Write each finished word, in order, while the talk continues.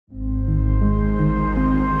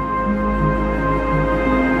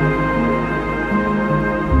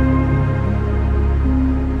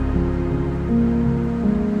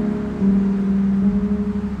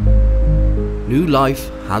life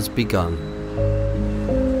has begun.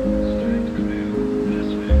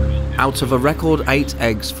 Out of a record 8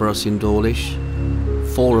 eggs for us in Dawlish,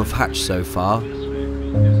 4 have hatched so far.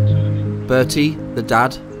 Bertie, the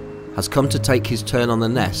dad, has come to take his turn on the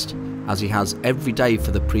nest, as he has every day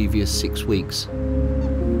for the previous 6 weeks.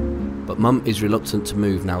 But Mum is reluctant to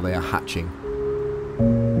move now they are hatching.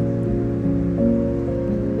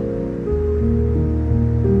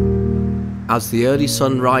 As the early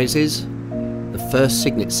sun rises, the first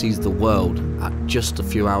cygnet sees the world at just a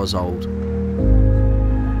few hours old.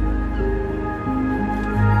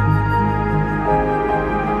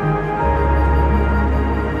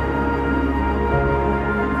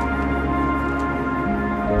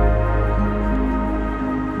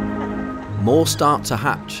 More start to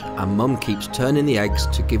hatch, and Mum keeps turning the eggs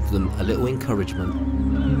to give them a little encouragement.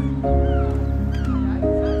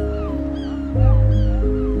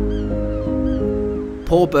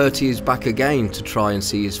 Poor Bertie is back again to try and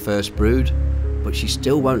see his first brood, but she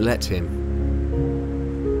still won't let him.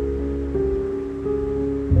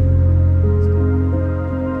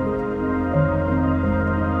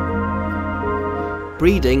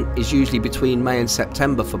 Breeding is usually between May and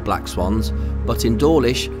September for black swans, but in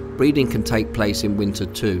Dawlish, breeding can take place in winter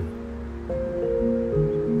too.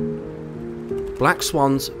 Black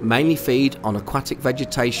swans mainly feed on aquatic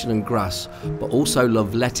vegetation and grass, but also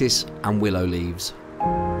love lettuce and willow leaves.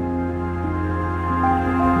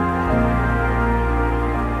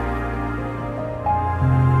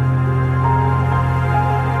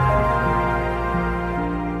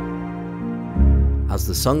 As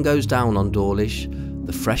the sun goes down on Dawlish,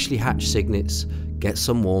 the freshly hatched cygnets get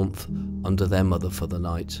some warmth under their mother for the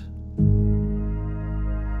night.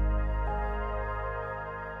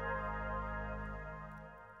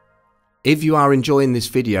 If you are enjoying this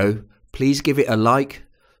video, please give it a like,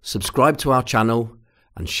 subscribe to our channel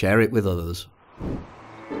and share it with others.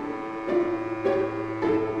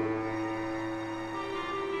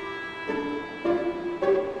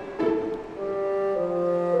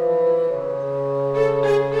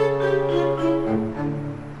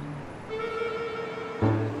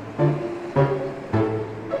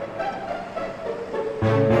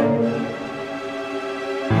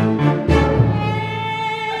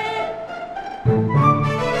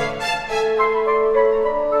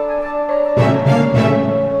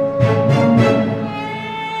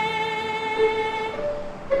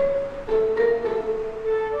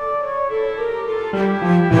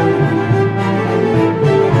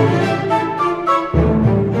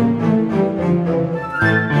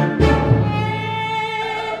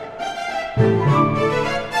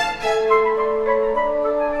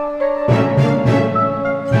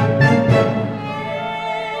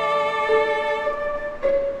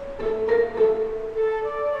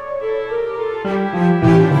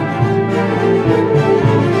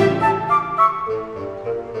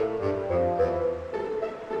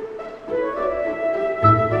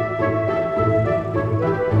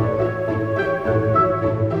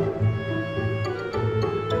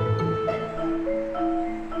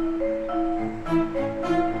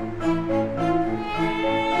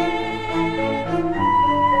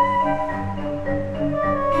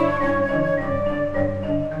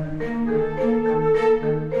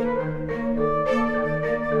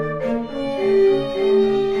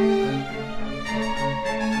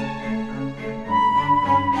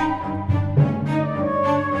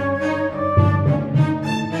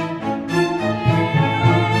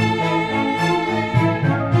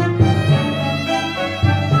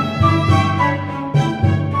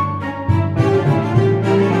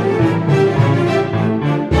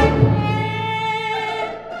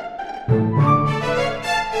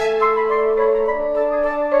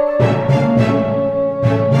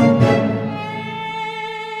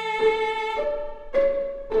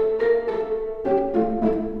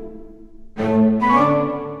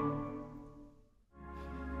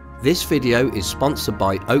 This video is sponsored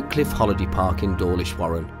by Oakcliff Holiday Park in Dawlish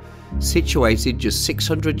Warren, situated just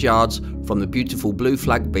 600 yards from the beautiful Blue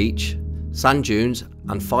Flag Beach, sand dunes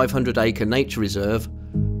and 500-acre nature reserve.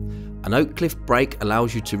 An Oakcliff break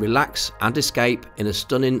allows you to relax and escape in a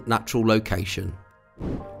stunning natural location.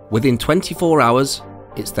 Within 24 hours,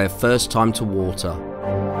 it's their first time to water.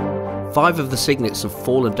 5 of the cygnets have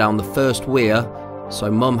fallen down the first weir, so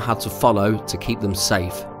Mum had to follow to keep them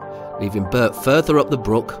safe, leaving Bert further up the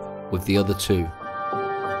brook with the other 2.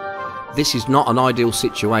 This is not an ideal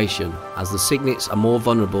situation, as the cygnets are more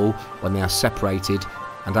vulnerable when they are separated,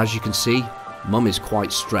 and as you can see, Mum is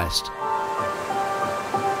quite stressed.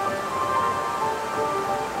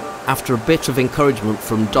 After a bit of encouragement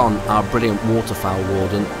from Don, our brilliant waterfowl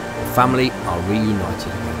warden, the family are reunited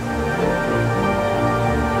again.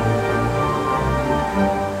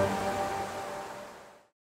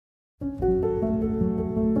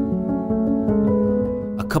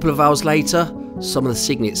 couple of hours later, some of the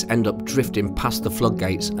cygnets end up drifting past the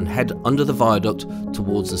floodgates and head under the viaduct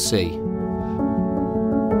towards the sea.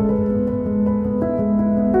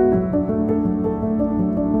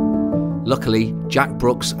 Luckily, Jack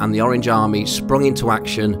Brooks and the Orange Army sprung into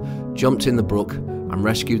action, jumped in the brook and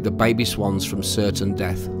rescued the baby swans from certain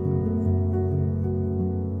death.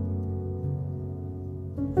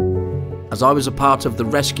 As I was a part of the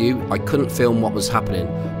rescue, I couldn't film what was happening,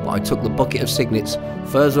 but I took the bucket of cygnets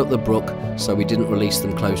further up the brook so we didn't release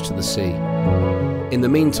them close to the sea. In the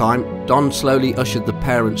meantime, Don slowly ushered the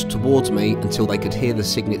parents towards me until they could hear the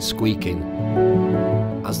cygnets squeaking.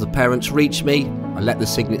 As the parents reached me, I let the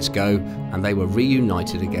cygnets go and they were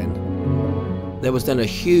reunited again. There was then a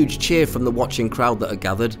huge cheer from the watching crowd that had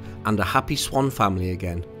gathered and a happy swan family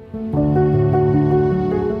again.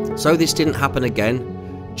 So this didn't happen again.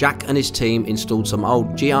 Jack and his team installed some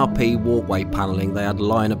old GRP walkway panelling they had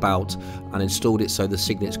lying about and installed it so the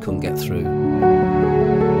cygnets couldn't get through.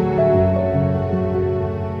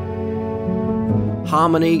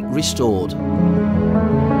 Harmony restored.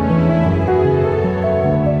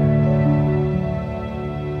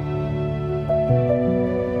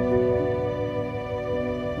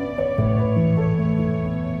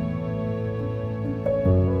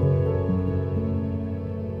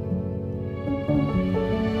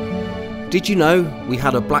 Did you know we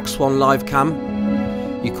had a black swan live cam?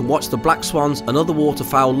 You can watch the black swans and other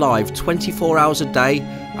waterfowl live 24 hours a day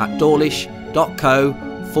at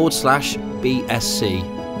dawlish.co/BSC.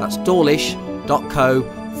 That's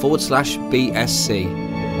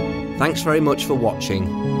dawlish.co/BSC. Thanks very much for watching.